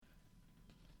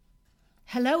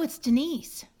Hello, it's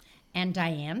Denise. And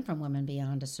Diane from Women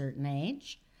Beyond a Certain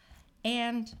Age.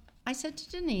 And I said to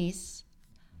Denise,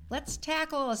 let's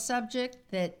tackle a subject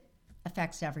that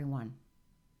affects everyone.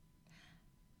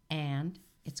 And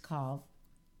it's called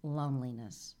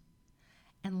loneliness.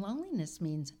 And loneliness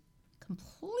means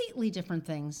completely different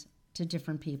things to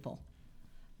different people.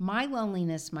 My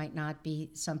loneliness might not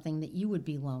be something that you would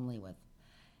be lonely with.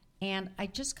 And I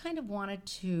just kind of wanted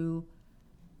to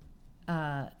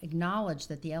acknowledge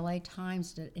that the LA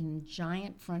Times did a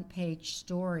giant front page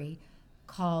story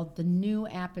called the new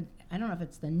I don't know if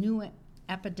it's the new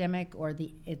epidemic or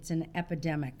it's an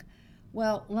epidemic.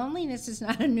 Well, loneliness is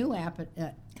not a new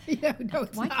epidemic.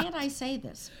 Why can't I say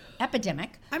this?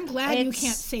 Epidemic. I'm glad you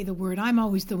can't say the word. I'm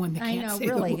always the one that can't say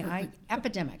the word. I know, really.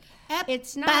 Epidemic.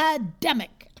 It's not.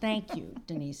 Epidemic. Thank you,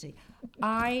 Denise.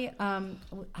 I've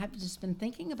just been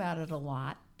thinking about it a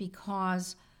lot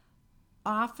because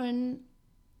often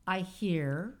I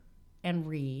hear and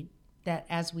read that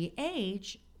as we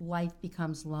age, life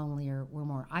becomes lonelier. We're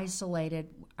more isolated.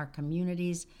 Our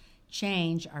communities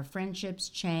change. Our friendships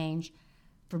change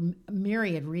for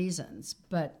myriad reasons.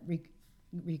 But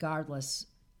regardless,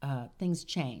 things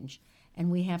change. And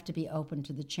we have to be open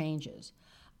to the changes.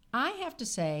 I have to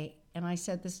say, and I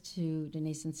said this to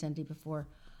Denise and Cindy before,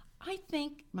 I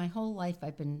think my whole life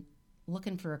I've been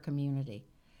looking for a community.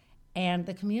 And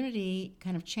the community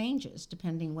kind of changes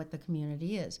depending what the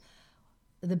community is.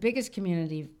 The biggest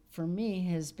community for me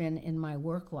has been in my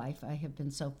work life. I have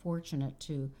been so fortunate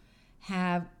to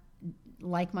have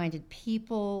like-minded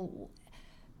people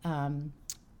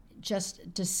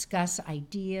just discuss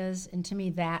ideas. And to me,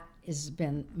 that has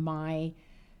been my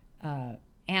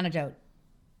antidote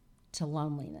to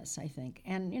loneliness, I think.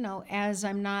 And, as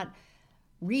I'm not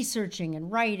researching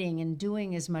and writing and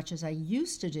doing as much as I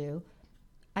used to do,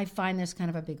 I find there's kind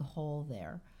of a big hole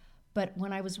there. But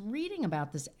when I was reading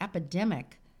about this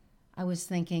epidemic, I was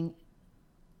thinking,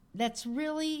 that's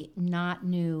really not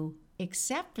new,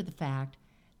 except for the fact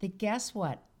that, guess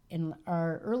what? In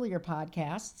our earlier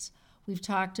podcasts, we've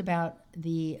talked about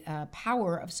the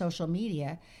power of social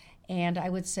media. And I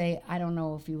would say, I don't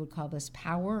know if you would call this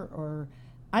power or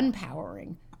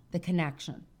unpowering the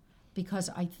connection. Because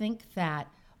I think that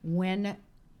when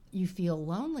you feel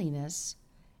loneliness,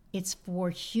 it's for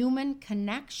human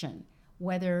connection,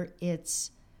 whether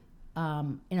it's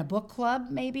in a book club,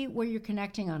 maybe, where you're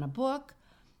connecting on a book,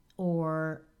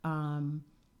 or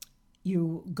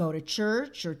you go to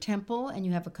church or temple and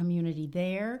you have a community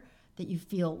there that you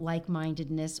feel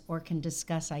like-mindedness or can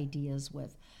discuss ideas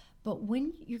with. But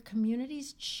when your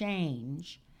communities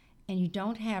change and you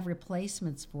don't have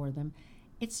replacements for them,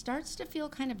 it starts to feel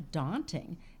kind of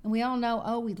daunting. And we all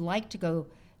know, we'd like to go,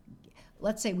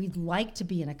 let's say we'd like to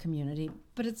be in a community,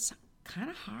 but it's kind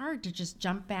of hard to just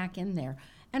jump back in there.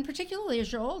 And particularly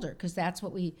as you're older, because that's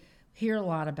what we hear a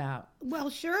lot about.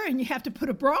 Well, sure, and you have to put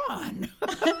a bra on.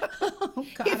 Oh,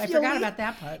 God, I forgot about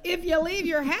that part. If you leave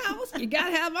your house, you got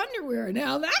to have underwear.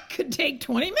 Now, that could take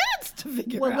 20 minutes to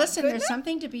figure out. Well, listen, there's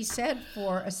something to be said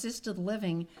for assisted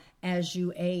living as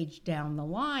you age down the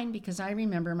line, because I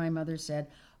remember my mother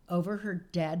said, over her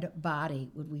dead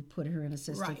body would we put her in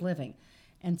assisted living.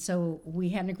 And so we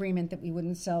had an agreement that we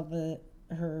wouldn't sell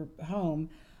her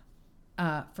home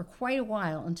for quite a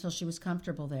while until she was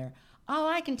comfortable there. All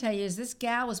I can tell you is this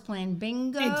gal was playing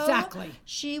bingo. Exactly.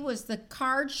 She was the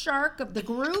card shark of the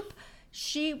group.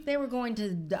 They were going to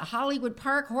the Hollywood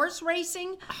Park horse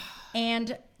racing,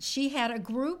 and she had a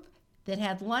group that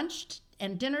had lunch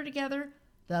and dinner together,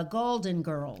 the Golden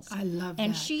Girls. I love that.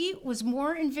 And she was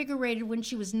more invigorated when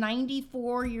she was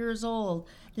 94 years old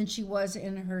than she was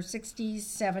in her 60s,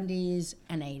 70s,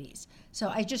 and 80s. So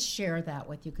I just share that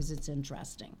with you because it's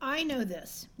interesting. I know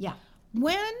this. Yeah.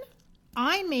 When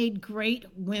I made great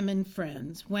women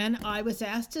friends, when I was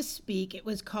asked to speak, it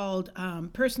was called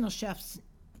Personal Chefs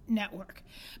Network.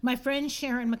 My friend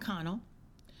Sharon McConnell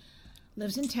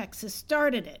lives in Texas,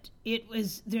 started it.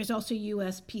 There's also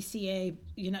USPCA,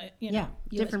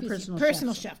 different USPCA,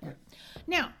 personal chef group.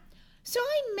 Now, so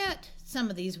I met some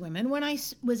of these women when I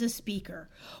was a speaker.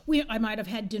 I might have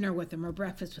had dinner with them or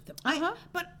breakfast with them.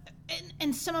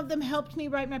 And some of them helped me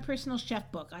write my personal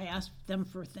chef book. I asked them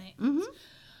for things. Mm-hmm.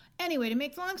 Anyway, to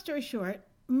make the long story short,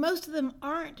 most of them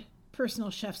aren't personal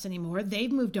chefs anymore.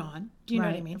 They've moved on. Do you know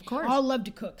what I mean? Of course. All love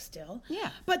to cook still. Yeah.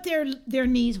 But their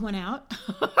knees went out.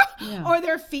 Yeah. Or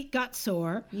their feet got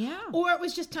sore. Yeah. Or it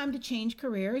was just time to change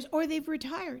careers, or they've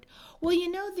retired. Well,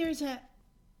 there's at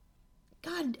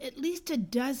least a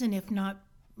dozen, if not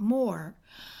more,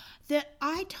 that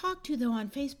I talk to, though, on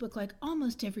Facebook like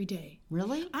almost every day.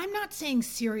 Really? I'm not saying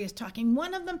serious talking.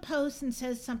 One of them posts and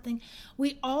says something.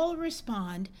 We all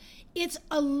respond. It's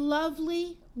a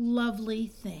lovely, lovely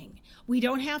thing. We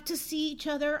don't have to see each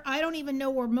other. I don't even know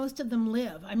where most of them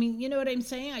live. I mean, you know what I'm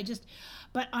saying?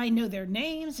 But I know their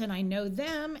names and I know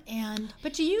them.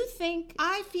 But do you think...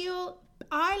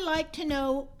 I like to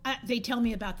know, they tell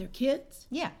me about their kids.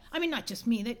 Yeah. I mean, not just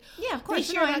me. Yeah, of course.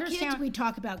 They share about kids. We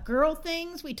talk about girl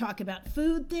things. We talk about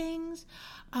food things.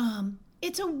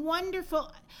 It's a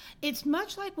wonderful, it's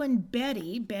much like when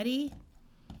Betty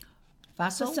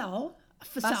Fussell.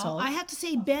 I have to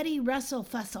say Betty Russell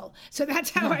Fussell. So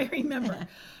that's how I remember.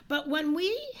 But when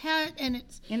we had,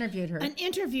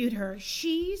 interviewed her,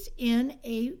 she's in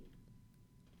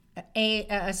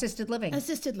assisted living.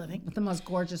 Assisted living. The most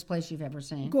gorgeous place you've ever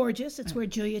seen. Gorgeous. It's where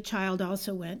Julia Child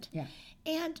also went. Yeah.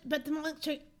 But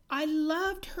I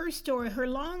loved her story, her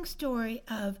long story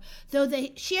of,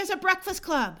 she has a breakfast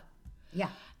club. Yeah,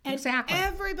 and exactly.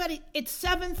 Everybody, it's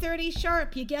 7:30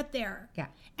 sharp, you get there. Yeah.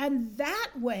 And that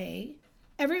way,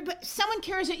 someone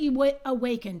cares that you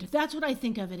awakened. That's what I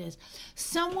think of it as.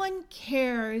 Someone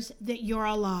cares that you're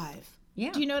alive.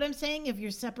 Yeah. Do you know what I'm saying? If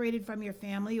you're separated from your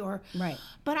family Right.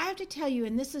 But I have to tell you,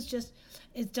 and this is just,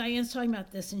 as Diane's talking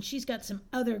about this, and she's got some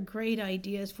other great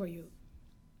ideas for you.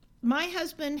 My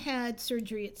husband had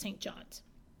surgery at St. John's.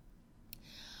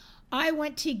 I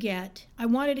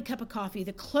wanted a cup of coffee.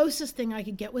 The closest thing I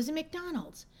could get was a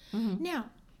McDonald's. Mm-hmm. Now,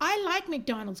 I like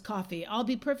McDonald's coffee. I'll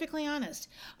be perfectly honest.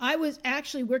 I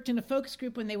worked in a focus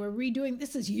group when they were redoing,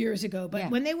 this is years ago,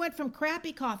 but when they went from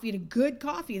crappy coffee to good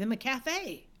coffee, the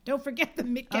McCafe. Don't forget the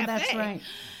McCafe. Oh, that's right.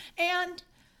 And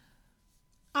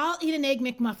I'll eat an Egg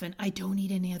McMuffin. I don't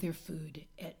eat any other food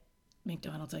at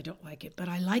McDonald's. I don't like it, but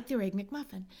I like their Egg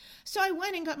McMuffin. So I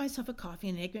went and got myself a coffee,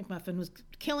 and an Egg McMuffin was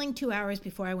killing 2 hours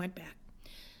before I went back.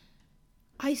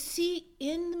 I see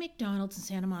in the McDonald's in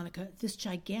Santa Monica this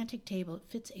gigantic table. It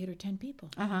fits 8 or 10 people.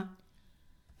 Uh-huh.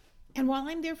 And while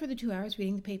I'm there for the 2 hours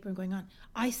reading the paper and going on,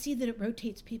 I see that it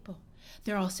rotates people.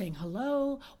 They're all saying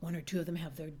hello. 1 or 2 of them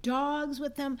have their dogs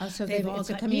with them. Oh, so it's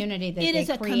a community that it they is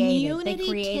a created. Community they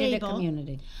created table. a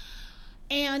community.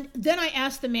 And then I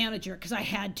asked the manager, because I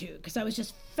had to, because I was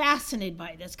just fascinated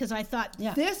by this, because I thought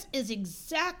this is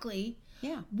exactly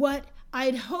what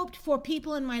I'd hoped for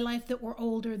people in my life that were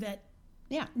older that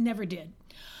never did.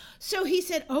 So he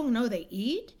said, oh, no, they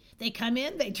eat. They come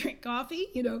in, they drink coffee.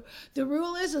 You know, the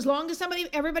rule is as long as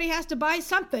everybody has to buy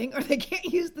something or they can't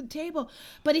use the table.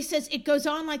 But he says it goes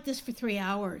on like this for 3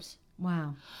 hours.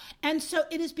 Wow. And so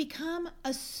it has become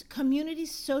a community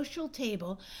social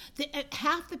table.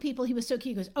 Half the people, he was so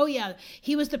cute, he goes, oh yeah,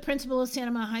 he was the principal of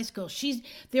Santa Monica High School.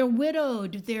 They're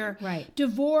widowed, they're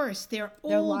divorced, they're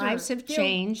older. Their lives have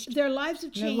changed. Their lives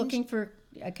have changed. They're looking for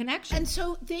a connection. And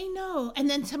so they know. And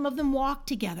then some of them walk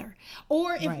together.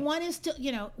 Or if one is still,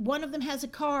 one of them has a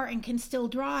car and can still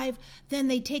drive, then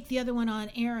they take the other one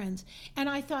on errands. And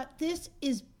I thought this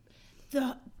is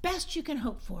the best you can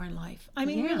hope for in life. I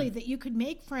mean, really, that you could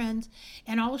make friends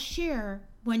and all share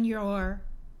when you're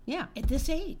at this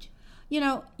age.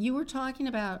 You were talking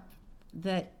about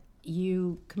that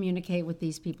you communicate with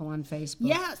these people on Facebook.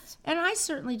 Yes. And I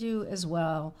certainly do as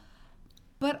well.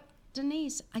 But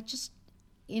Denise,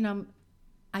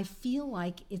 I feel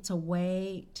like it's a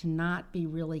way to not be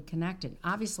really connected.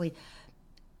 Obviously,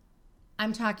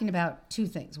 I'm talking about 2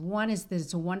 things. One is that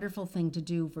it's a wonderful thing to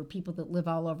do for people that live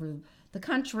all over the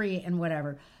country and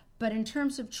whatever. But in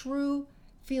terms of true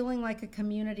feeling like a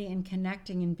community and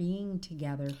connecting and being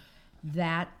together,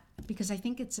 because I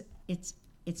think it's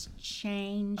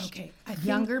changed. Okay,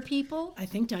 younger people. I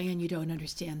think, Diane, you don't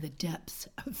understand the depths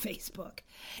of Facebook.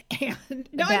 And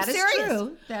I'm serious.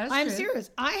 True. That is I'm true.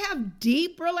 serious. I have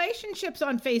deep relationships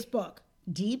on Facebook.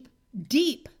 Deep.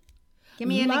 Give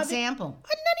me an example.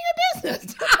 None of your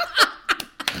business.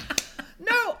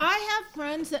 No, I have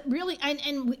friends that really,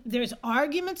 and there's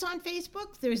arguments on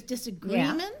Facebook. There's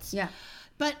disagreements. Yeah.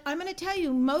 But I'm going to tell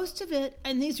you, most of it,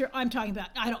 and I'm talking about,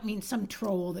 I don't mean some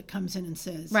troll that comes in and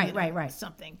says right.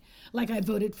 something like I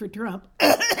voted for Trump.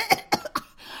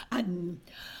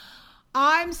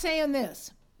 I'm saying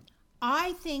this.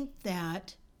 I think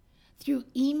that through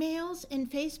emails and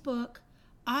Facebook,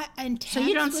 so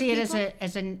you don't see it as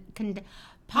a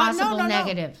possible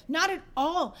negative? No, not at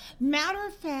all. Matter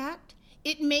of fact,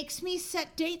 it makes me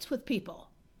set dates with people.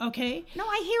 Okay? No,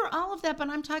 I hear all of that, but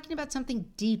I'm talking about something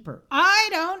deeper.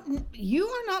 You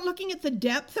are not looking at the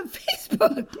depth of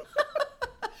Facebook.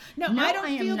 No, I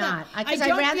don't feel that. Because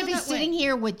I'd rather be sitting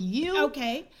here with you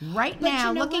right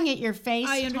now, looking at your face,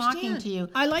 talking to you.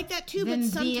 I like that too, but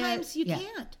sometimes you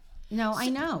can't. No, I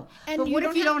know. And But you what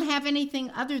don't if you have don't have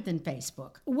anything other than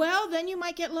Facebook? Well, then you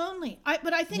might get lonely.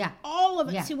 But I think Yeah. all of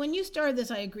it. Yeah. See, when you started this,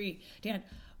 I agree, Dan.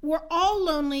 We're all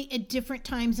lonely at different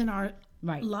times in our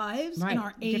Right. lives, Right. in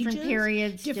our ages, Different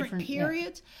periods, different different- yeah.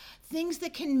 periods. Things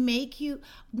that can make you.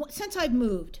 Since I've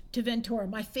moved to Ventura,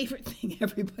 my favorite thing,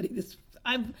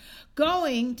 I'm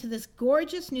going to this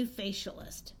gorgeous new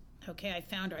facialist. Okay, I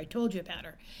found her. I told you about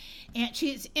her, and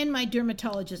she's in my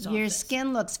dermatologist's office. Your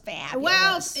skin looks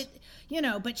fabulous.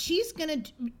 Well, but she's going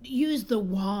to use the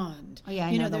wand. Oh, yeah,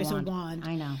 I know the there's wand. a wand.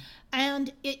 I know.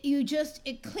 And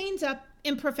it cleans up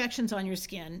imperfections on your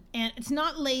skin. And it's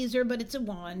not laser, but it's a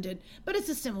wand. But it's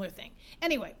a similar thing.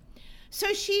 Anyway,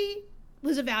 so she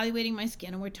was evaluating my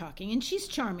skin and we're talking. And she's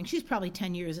charming. She's probably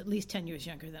at least 10 years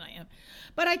younger than I am.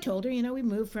 But I told her, we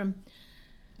moved from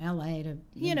LA to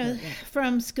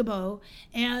from Skabo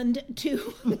and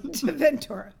to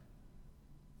Ventura.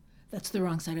 That's the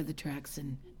wrong side of the tracks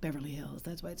in Beverly Hills.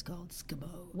 That's why it's called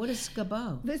Skabo. What is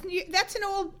Skabo? That's an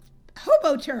old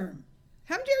hobo term.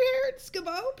 Haven't you ever heard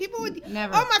Skabo? People would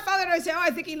Never. Oh, my father and I say,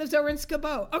 I think he lives over in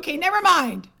Skabo. Okay, never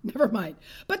mind.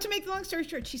 But to make the long story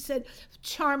short, she said,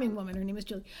 charming woman, her name is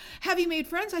Julie. Have you made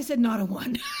friends? I said, not a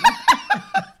one.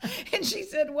 And she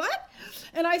said, what?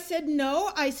 And I said,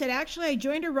 no. I said, actually, I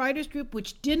joined a writers group,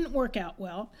 which didn't work out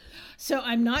well. So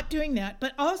I'm not doing that.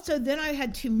 But also then I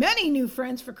had too many new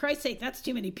friends. For Christ's sake, that's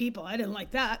too many people. I didn't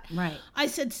like that. Right. I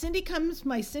said,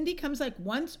 my Cindy comes like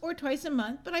once or twice a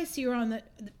month, but I see her on the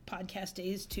podcast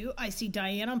days too. I see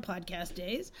Diane on podcast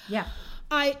days. Yeah.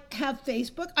 I have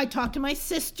Facebook. I talk to my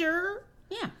sister.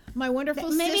 Yeah. My wonderful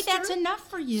sister. Maybe that's enough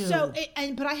for you. So,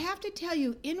 but I have to tell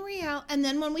you, in reality, and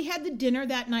then when we had the dinner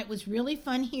that night was really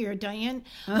fun here. Diane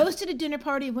hosted a dinner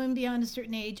party of women beyond a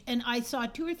certain age, and I saw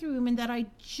 2 or 3 women that I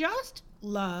just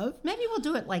love. Maybe we'll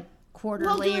do it like We'll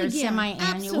quarterly do it or again.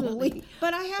 semi-annually. Absolutely.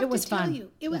 But I have It was to tell fun.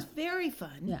 you, it was very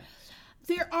fun. Yeah.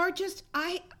 There are just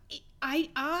I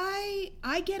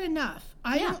get enough.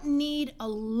 I don't need a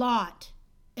lot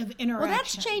of interaction. Well,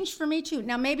 that's changed for me too.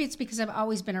 Now, maybe it's because I've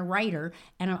always been a writer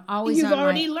and I'm always You've on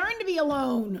already learned to be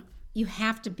alone. You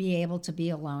have to be able to be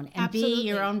alone and Absolutely. be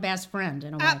your own best friend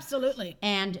in a way. Absolutely.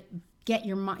 And get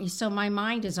your mind. So my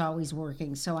mind is always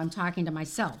working. So I'm talking to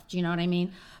myself. Do you know what I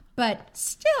mean? But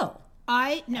still,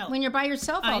 I know. when you're by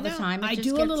yourself all the time, I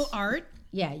do a little art.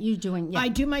 Yeah, you doing. Yeah, I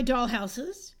do my doll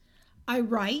houses. I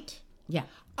write. yeah.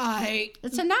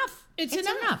 It's enough. It's It's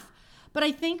enough. enough. But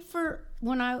I think for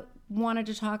when I wanted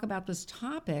to talk about this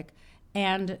topic,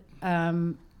 and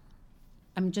I'm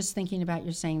just thinking about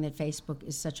you saying that Facebook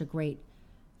is such a great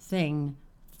thing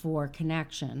for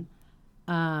connection.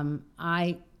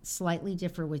 I slightly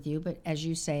differ with you, but as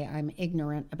you say, I'm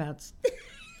ignorant about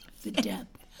the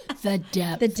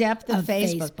depth of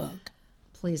Facebook.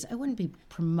 Please, I wouldn't be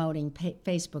promoting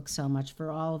Facebook so much for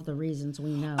all of the reasons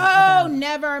we know. Oh,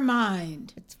 never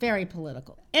mind. It's very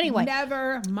political. Anyway,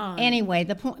 Never mind. Anyway,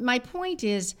 my point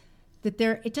is that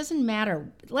it doesn't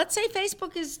matter. Let's say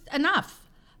Facebook is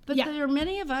enough, but there are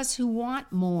many of us who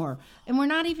want more, and we're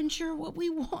not even sure what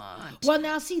we want. Well,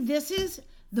 now see, this is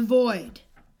the void.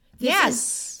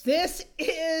 This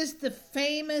is the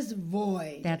famous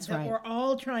void. That's that right. We're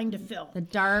all trying to fill. The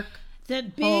dark.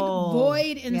 That big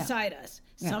void inside us.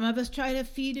 Some of us try to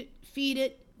feed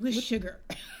it with sugar.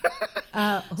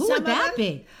 Who would that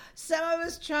be? Some of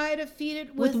us try to feed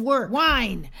it with work.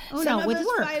 Wine. Oh, Some no, of with us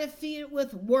work. try to feed it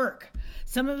with work.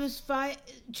 Some of us try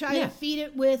to feed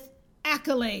it with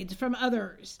accolades from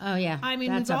others. Oh, yeah. I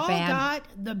mean, That's we've all got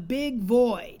the big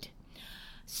void.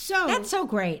 So That's so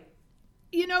great.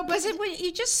 but Because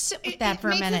you just sit with that for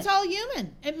a minute. It makes us all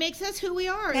human. It makes us who we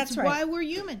are. That's it's right. why we're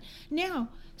human. Now,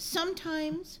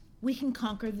 sometimes we can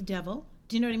conquer the devil.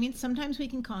 Do you know what I mean? Sometimes we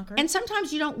can conquer. And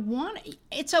sometimes you don't want it.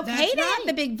 It's okay That's to right. have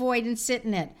the big void and sit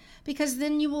in it, because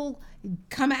then you will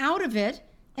come out of it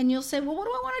and you'll say, well, what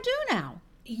do I want to do now?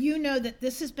 You know that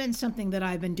this has been something that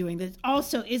I've been doing that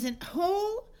also isn't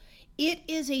whole. It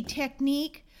is a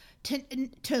technique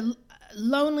to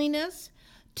loneliness,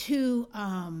 to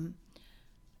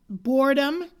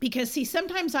boredom. Because, see,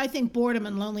 sometimes I think boredom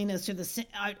and loneliness are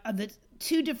the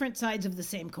 2 different sides of the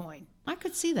same coin. I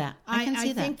could see that. I can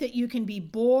see that. I think that you can be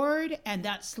bored and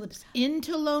that slips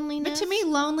into loneliness. But to me,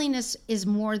 loneliness is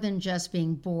more than just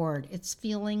being bored. It's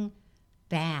feeling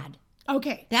bad.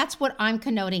 Okay. That's what I'm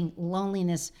connoting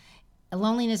loneliness.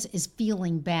 Loneliness is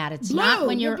feeling bad. It's not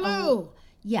when you're blue.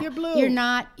 Yeah. You're blue. You're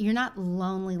not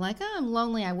lonely like, oh, I'm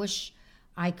lonely. I wish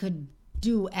I could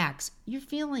do X. You're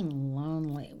feeling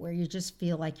lonely, where you just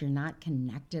feel like you're not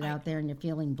connected out there, and you're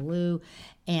feeling blue,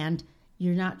 and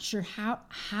you're not sure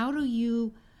how do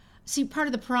you See, part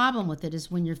of the problem with it is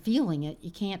when you're feeling it,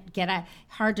 you can't get out,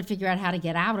 hard to figure out how to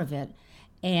get out of it.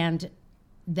 And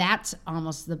that's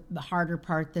almost the harder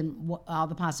part than all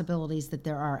the possibilities that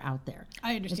there are out there.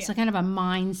 I understand. It's a kind of a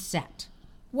mindset.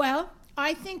 Well,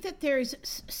 I think that there's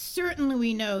certainly,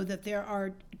 we know that there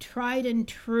are tried and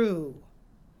true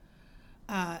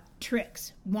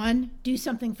tricks. One, do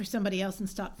something for somebody else and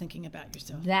stop thinking about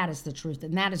yourself. That is the truth.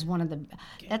 And that is one of the,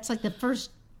 that's like the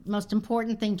first most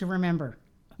important thing to remember.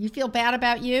 You feel bad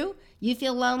about you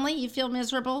feel lonely, you feel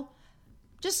miserable,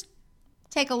 just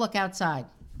take a look outside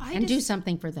and do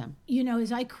something for them. You know,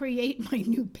 as I create my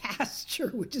new pasture,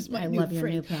 which is my love your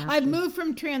new pasture. I've moved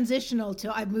from transitional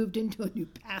to I've moved into a new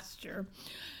pasture.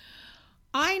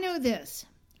 I know this.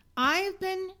 I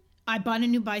bought a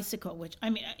new bicycle, which, I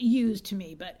mean, used to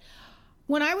me, but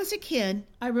when I was a kid,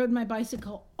 I rode my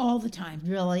bicycle all the time.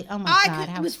 Really? Oh my God.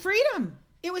 It was freedom.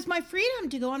 It was my freedom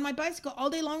to go on my bicycle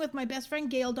all day long with my best friend,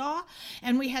 Gail Daw,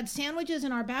 and we had sandwiches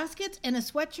in our baskets and a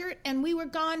sweatshirt, and we were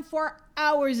gone for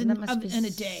hours in a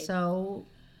day.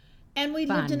 And we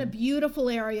lived in a beautiful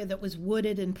area that was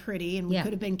wooded and pretty, and we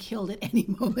could have been killed at any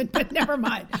moment, but never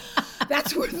mind.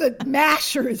 That's where the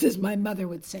mashers, as my mother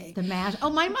would say. The mash.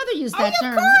 Oh, my mother used that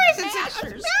term. Of course.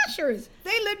 It's mashers.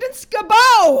 They lived in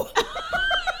Skabo.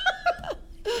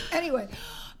 Anyway,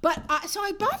 so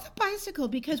I bought the bicycle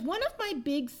because one of my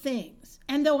big things,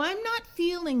 and though I'm not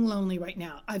feeling lonely right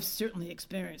now, I've certainly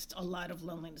experienced a lot of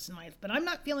loneliness in life, but I'm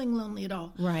not feeling lonely at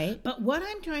all. Right. But what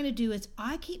I'm trying to do is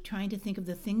I keep trying to think of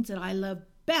the things that I love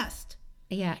best.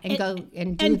 Yeah, and go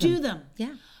and do them.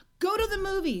 Yeah. Go to the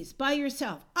movies by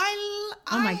yourself. Oh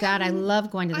my God, I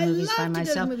love going to the movies by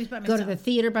myself. Go to the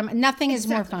theater by myself. Nothing is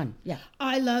more fun. Yeah.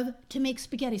 I love to make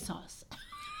spaghetti sauce.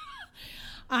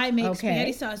 I make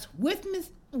spaghetti sauce with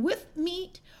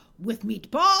meat, with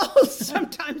meatballs,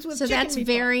 sometimes with chicken. So that's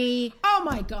very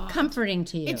comforting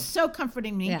to you. It's so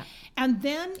comforting to me. Yeah. And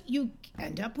then you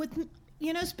end up with,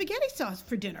 spaghetti sauce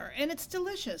for dinner, and it's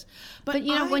delicious. But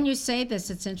when you say this,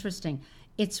 it's interesting.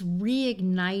 It's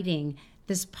reigniting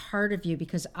this part of you,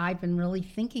 because I've been really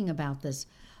thinking about this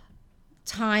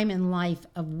time in life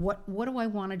of what do I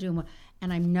want to do,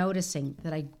 and I'm noticing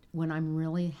that when I'm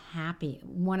really happy,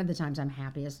 one of the times I'm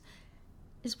happiest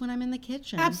is when I'm in the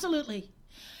kitchen. Absolutely.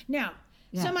 Now,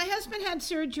 so my husband had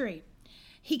surgery.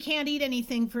 He can't eat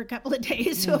anything for a couple of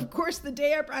days. So, of course, the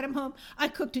day I brought him home, I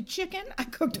cooked a chicken. I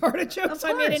cooked artichokes.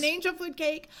 I made an angel food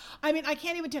cake. I mean, I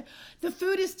can't even tell. The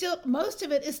food is most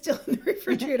of it is still in the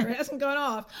refrigerator. It hasn't gone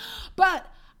off. But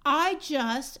I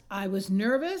was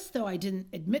nervous, though I didn't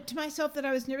admit to myself that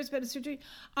I was nervous about a surgery.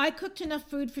 I cooked enough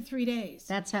food for 3 days.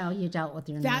 That's how you dealt with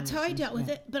your nervousness. That's how I dealt with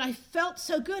it. But I felt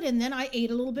so good. And then I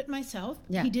ate a little bit myself.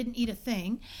 Yeah. He didn't eat a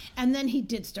thing. And then he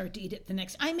did start to eat it the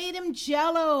next. I made him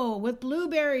Jell-O with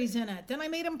blueberries in it. Then I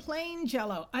made him plain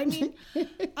Jell-O. I mean,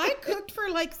 I cooked for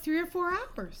like 3 or 4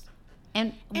 hours.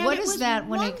 And what is that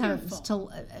when it comes to,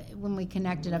 when we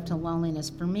connect it up to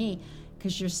loneliness? For me,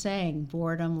 because you're saying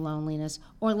boredom, loneliness,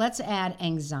 or let's add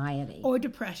anxiety. Or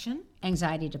depression.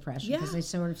 Anxiety, depression, because they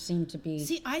sort of seem to be...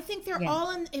 See, I think they're all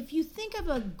in... If you think of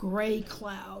a gray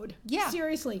cloud,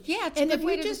 seriously. Yeah, it's and if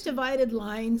you just divided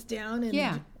lines down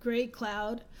in gray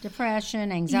cloud...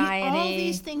 Depression, anxiety... All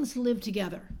these things live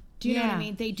together. Do you know what I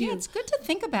mean? They do. Yeah, it's good to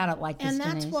think about it like this, and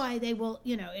that's Denise. why they will,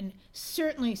 and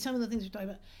certainly some of the things we're talking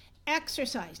about.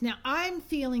 Exercise. Now, I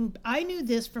knew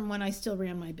this from when I still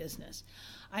ran my business.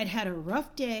 I'd had a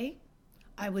rough day.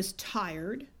 I was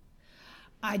tired.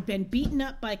 I'd been beaten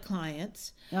up by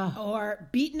clients or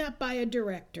beaten up by a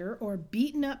director or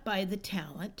beaten up by the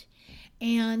talent.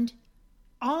 And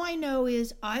all I know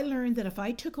is I learned that if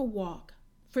I took a walk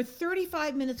for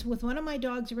 35 minutes with one of my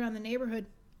dogs around the neighborhood,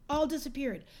 all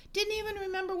disappeared. Didn't even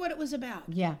remember what it was about.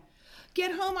 Yeah.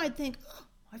 Get home, I'd think,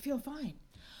 I feel fine.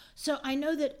 So I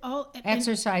know that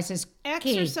exercise is key.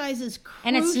 Exercise is crucial.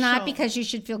 And it's not because you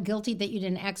should feel guilty that you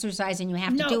didn't exercise and you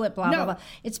have to do it, blah, blah, blah.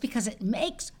 It's because it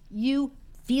makes you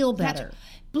feel better.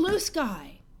 Blue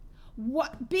sky,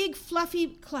 big fluffy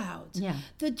clouds. Yeah.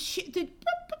 The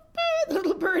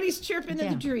little birdies chirping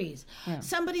in the trees. Yeah.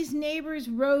 Somebody's neighbor's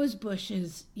rose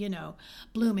bushes,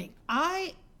 blooming.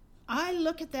 I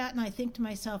look at that and I think to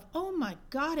myself, oh my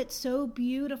God, it's so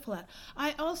beautiful.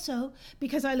 I also,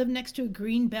 because I live next to a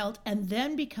green belt and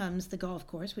then becomes the golf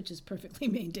course, which is perfectly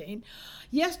maintained.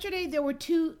 Yesterday, there were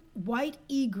 2 white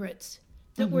egrets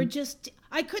that were just,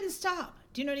 I couldn't stop.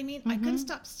 Do you know what I mean? I couldn't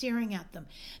stop staring at them.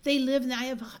 They live, and I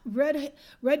have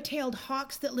red-tailed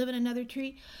hawks that live in another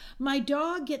tree. My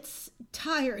dog gets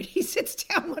tired. He sits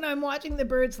down when I'm watching the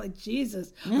birds like,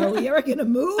 Jesus, are we ever going to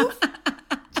move?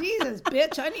 Jesus,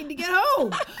 bitch, I need to get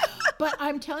home. But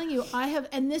I'm telling you,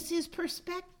 and this is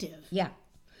perspective. Yeah.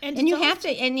 And you have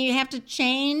to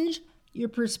change your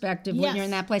perspective when you're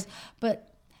in that place.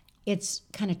 But it's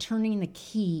kind of turning the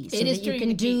key so that you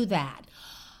can do that.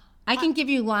 I can give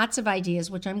you lots of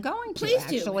ideas, which I'm going to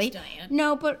actually. Do, Miss Diane.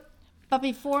 No, but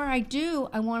before I do,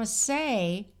 I want to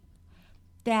say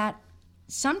that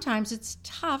sometimes it's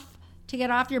tough to get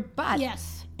off your butt.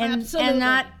 Yes, absolutely.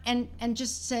 And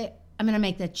just say, I'm going to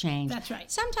make that change. That's right.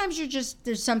 Sometimes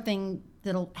there's something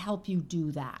that'll help you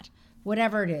do that.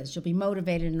 Whatever it is, you'll be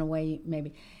motivated in a way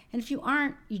maybe. And if you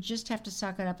aren't, you just have to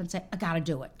suck it up and say, I got to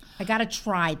do it. I got to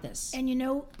try this. And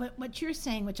but what you're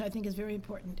saying, which I think is very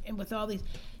important, and with all these,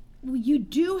 you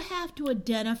do have to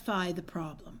identify the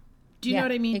problem. Do you know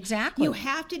what I mean? Exactly. You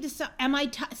have to decide,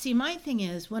 see, my thing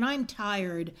is, when I'm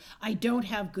tired, I don't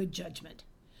have good judgment.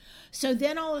 So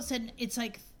then all of a sudden, it's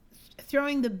like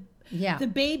throwing the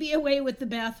baby away with the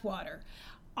bathwater.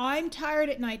 I'm tired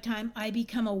at nighttime. I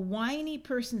become a whiny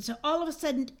person. So all of a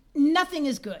sudden, nothing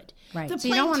is good. Right. So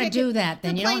you don't want to do that.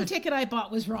 Then the plane ticket I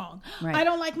bought was wrong. Right. I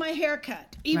don't like my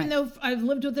haircut, even though I've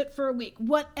lived with it for a week.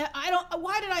 Why did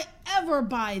I ever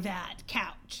buy that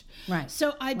couch? Right.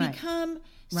 So I become.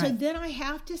 So then I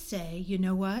have to say, you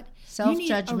know what?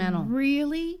 Self-judgmental. You need a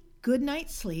really good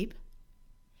night's sleep.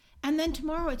 And then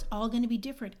tomorrow it's all going to be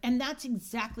different. And that's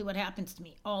exactly what happens to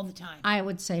me all the time. I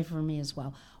would say for me as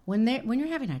well. When you're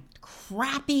having a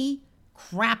crappy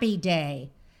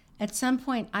day, at some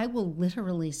point I will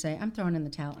literally say, I'm throwing in the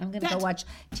towel. I'm going to go watch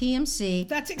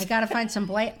TMC. I got to find some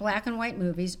black and white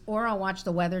movies, or I'll watch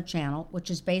the Weather Channel, which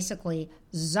is basically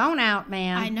zone out,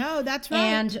 man. I know, that's right.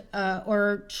 And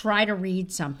or try to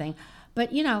read something.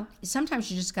 But,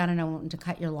 sometimes you just got to know when to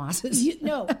cut your losses.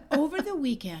 Over the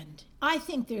weekend, I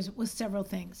think was several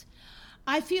things.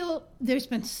 I feel there's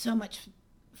been so much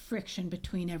friction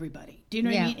between everybody. Do you know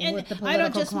what I mean? And with the political I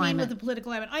don't just climate. mean with the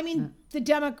political climate. I mean,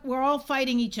 we're all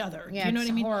fighting each other. Yeah, do you know what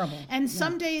I mean? Horrible. And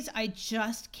some days I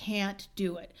just can't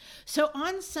do it. So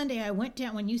on Sunday, I went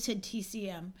down, when you said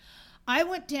TCM, I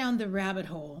went down the rabbit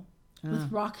hole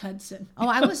with Rock Hudson. Oh,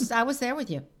 I was there with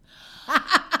you.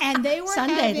 And they were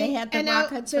Sunday. They had the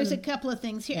Rock Hudson. There's a couple of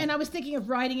things here, and I was thinking of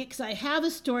writing it because I have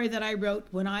a story that I wrote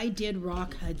when I did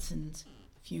Rock Hudson's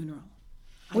funeral.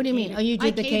 What do you mean? Oh, you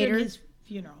did the catered his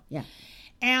funeral. Yeah.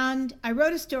 And I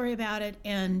wrote a story about it,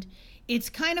 and it's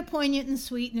kind of poignant and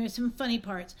sweet, and there's some funny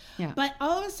parts. Yeah. But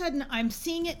all of a sudden, I'm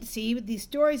seeing it. See, these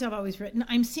stories I've always written,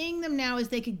 I'm seeing them now as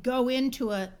they could go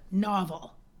into a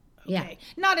novel. Okay.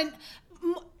 Yeah.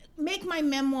 Make my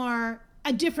memoir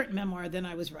a different memoir than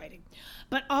I was writing.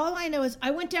 But all I know is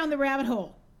I went down the rabbit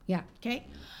hole. Yeah. Okay.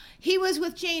 He was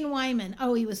with Jane Wyman.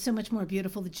 Oh, he was so much more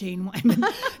beautiful than Jane Wyman.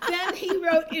 Then he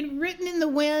wrote Written in the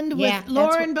Wind with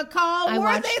Lauren Bacall.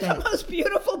 Weren't they the most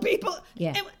beautiful people?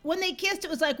 Yeah. And when they kissed, it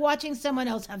was like watching someone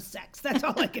else have sex. That's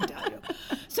all I can tell you.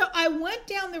 So I went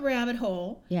down the rabbit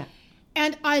hole. Yeah.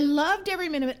 And I loved every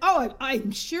minute of it. Oh,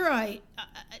 I'm sure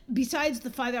besides the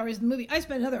 5 hours of the movie, I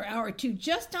spent another hour or two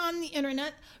just on the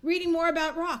internet reading more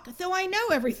about rock, though I know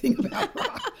everything about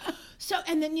rock.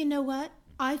 And then you know what?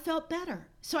 I felt better.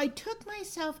 So I took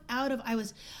myself out of,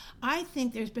 I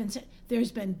think there's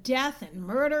been death and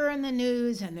murder in the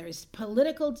news, and there's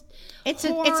political It's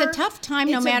a tough time,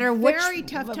 no matter where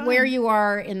you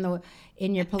are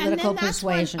in your political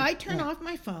persuasion. I turn off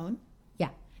my phone. Yeah.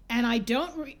 And I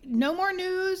don't, no more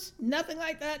news, nothing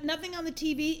like that, nothing on the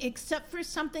TV, except for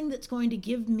something that's going to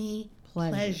give me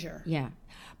pleasure. Yeah.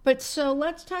 But so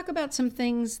let's talk about some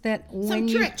things that when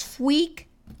you tweak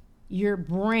your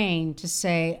brain to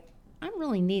say, I'm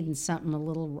really needing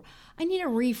something I need a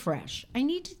refresh. I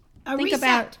need to think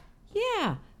about,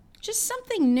 just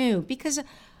something new, because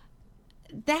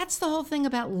that's the whole thing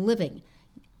about living.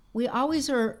 We always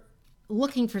are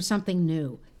looking for something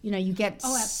new. You get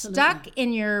stuck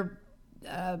in your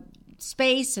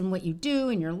space and what you do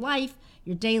in your life,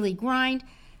 your daily grind.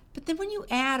 But then when you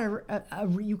add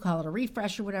you call it a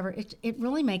refresh or whatever, it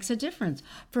really makes a difference.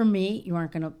 For me,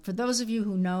 for those of you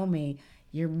who know me,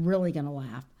 you're really going to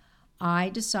laugh. I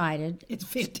decided it's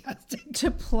fantastic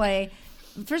to play.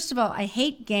 First of all, I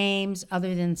hate games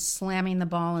other than slamming the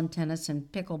ball in tennis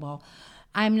and pickleball.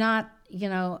 I'm not,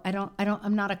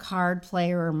 I'm not a card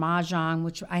player or mahjong,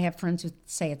 which I have friends who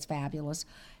say it's fabulous.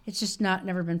 It's just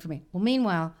never been for me. Well,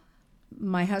 meanwhile,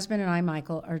 my husband and I,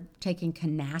 Michael, are taking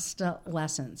canasta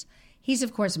lessons. He's,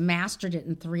 of course, mastered it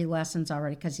in 3 lessons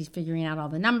already because he's figuring out all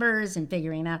the numbers and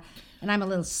and I'm a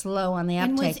little slow on the uptake.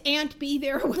 And was Aunt B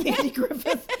there with Andy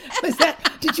Griffith?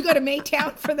 Did you go to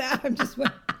Maytown for that? I'm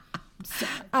sorry.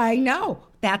 I know.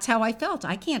 That's how I felt.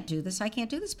 I can't do this.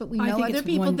 But we know other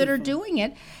people that are doing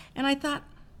it. And I thought,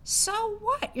 so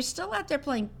what? You're still out there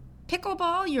playing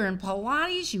pickleball. You're in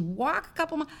Pilates. You walk a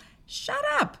couple miles. Shut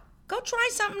up. Go try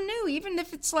something new, even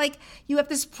if it's like you have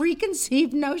this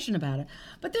preconceived notion about it.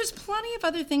 But there's plenty of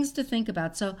other things to think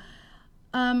about. So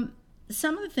some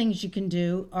of the things you can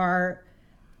do are,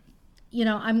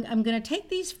 I'm going to take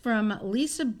these from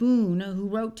Lisa Boone, who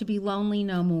wrote To Be Lonely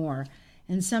No More,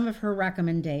 and some of her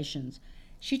recommendations.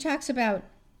 She talks about,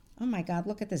 oh my God,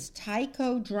 look at this,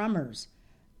 taiko drummers.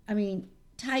 I mean,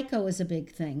 taiko is a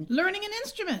big thing. Learning an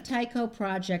instrument. Taiko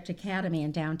Project Academy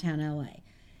in downtown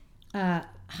LA.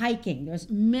 Hiking. There's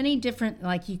many different,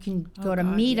 like you can go to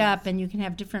Meetup and you can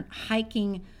have different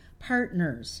hiking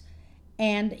partners.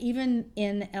 And even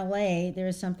in LA,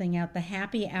 there's something out, the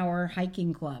Happy Hour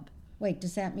Hiking Club. Wait,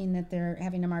 does that mean that they're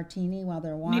having a martini while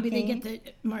they're walking? Maybe they get the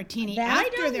martini that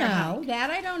after their hike. That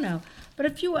I don't know. But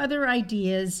a few other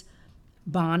ideas.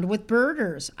 Bond with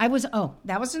birders. That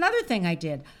was another thing I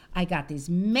did. I got these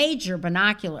major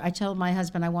binoculars. I told my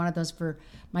husband I wanted those for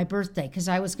my birthday because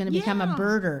I was going to become a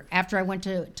birder after I went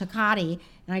to Tecate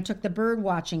and I took the bird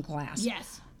watching class.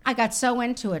 Yes. I got so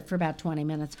into it for about 20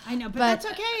 minutes. I know, but that's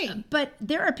okay. But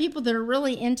there are people that are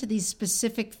really into these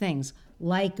specific things,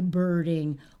 like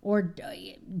birding or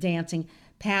dancing.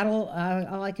 Paddle,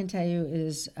 all I can tell you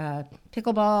is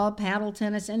pickleball, paddle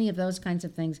tennis, any of those kinds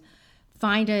of things.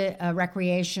 Find a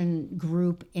recreation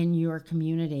group in your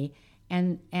community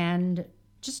and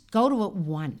just go to it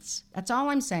once. That's all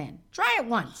I'm saying. Try it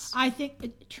once. I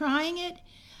think trying it,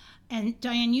 and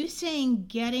Diane, you saying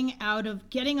getting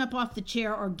up off the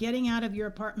chair or getting out of your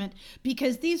apartment,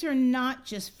 because these are not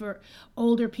just for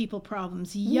older people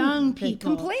problems, young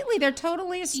people. Completely. They're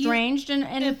totally estranged.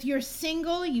 And if you're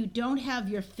single, you don't have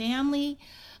your family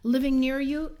living near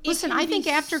you. Listen, I think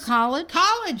after college.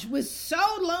 College was so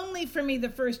lonely for me the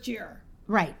first year.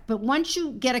 Right. But once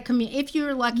you get a community, if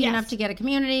you're lucky enough to get a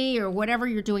community or whatever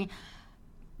you're doing,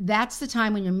 that's the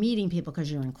time when you're meeting people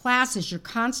because you're in classes. You're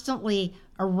constantly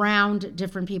around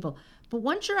different people. But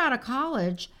once you're out of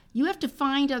college, you have to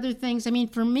find other things. I mean,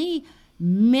 for me,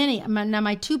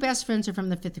 my two best friends are from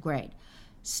the 5th grade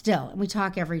still. And we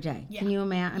talk every day. Yeah. Can you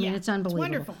imagine? I mean, it's unbelievable.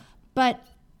 It's wonderful. But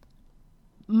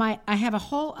I have a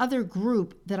whole other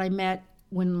group that I met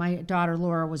when my daughter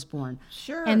Laura was born.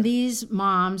 Sure. And these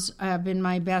moms have been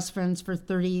my best friends for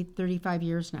 35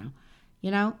 years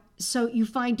now. So you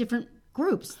find different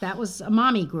groups. That was a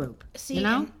mommy group. See,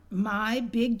 and my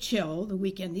big chill the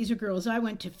weekend, these are girls I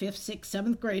went to 5th, 6th,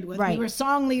 7th grade with. Right. We were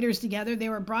song leaders together. They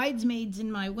were bridesmaids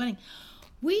in my wedding.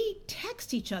 We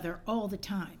text each other all the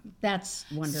time. That's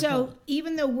wonderful. So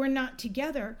even though we're not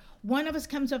together, one of us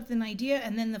comes up with an idea,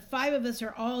 and then the 5 of us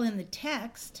are all in the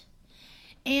text,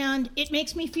 and it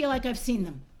makes me feel like I've seen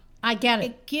them. I get it.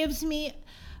 It gives me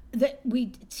that we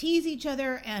tease each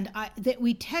other, and that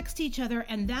we text each other,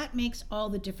 and that makes all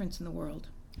the difference in the world.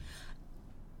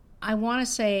 I want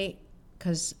to say,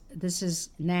 because this is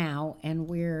now, and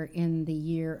we're in the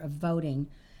year of voting,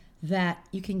 that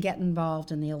you can get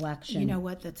involved in the election. You know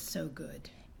what? That's so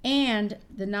good. And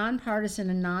the nonpartisan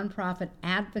and nonprofit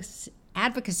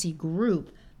advocacy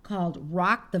group called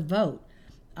Rock the Vote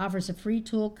offers a free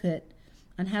toolkit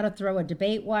on how to throw a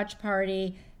debate watch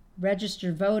party,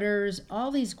 register voters, all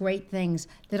these great things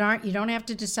that you don't have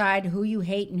to decide who you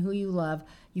hate and who you love.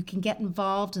 You can get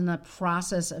involved in the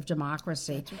process of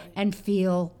democracy and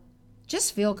feel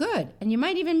good. And you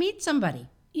might even meet somebody.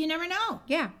 You never know.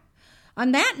 Yeah.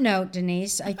 On that note,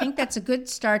 Denise, I think that's a good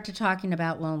start to talking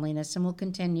about loneliness, and we'll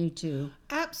continue to.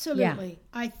 Absolutely.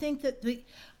 Yeah. I think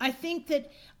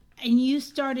that, and you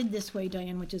started this way,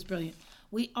 Diane, which is brilliant.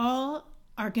 We all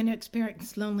are going to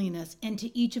experience loneliness, and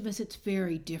to each of us, it's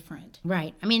very different.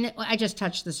 Right. I mean, I just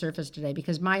touched the surface today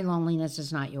because my loneliness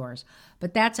is not yours,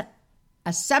 but that's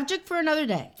a subject for another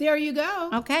day. There you go.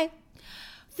 Okay.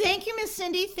 Thank you, Miss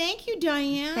Cindy. Thank you,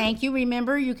 Diane. Thank you.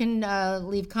 Remember, you can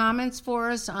leave comments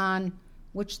for us on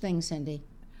which thing, Cindy?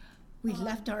 We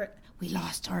lost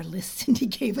our list Cindy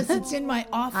gave us. It's in my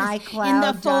office iCloud. In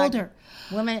the folder.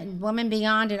 Women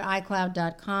Beyond at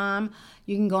iCloud.com.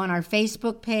 You can go on our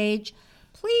Facebook page.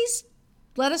 Please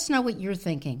let us know what you're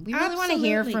thinking. We really want to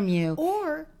hear from you.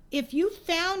 Or if you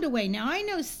found a way. Now, I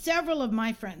know several of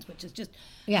my friends, which is just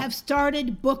have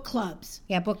started book clubs.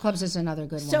 Yeah, book clubs is another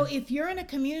good one. So if you're in a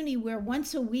community where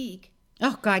once a week.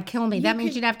 Oh, God, kill me. That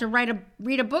means you'd have to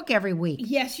read a book every week.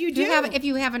 Yes, you do. If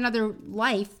you have another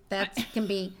life, that can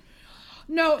be...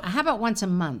 No. How about once a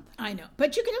month? I know.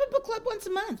 But you can have a book club once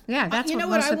a month. Yeah, that's what I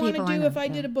want to do if I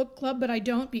did a book club, but I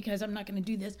don't because I'm not going to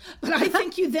do this. But I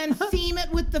think you then theme it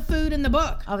with the food in the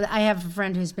book. Oh, I have a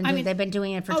friend who's they've been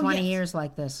doing it for 20 years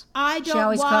like this. I don't She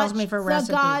always watch calls me for recipes.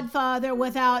 The Godfather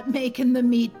without making the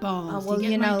meatballs. Oh, well,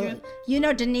 you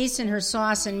know Denise and her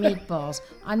sauce and meatballs.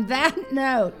 On that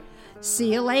note,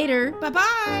 see you later.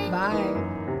 Bye-bye.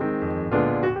 Bye.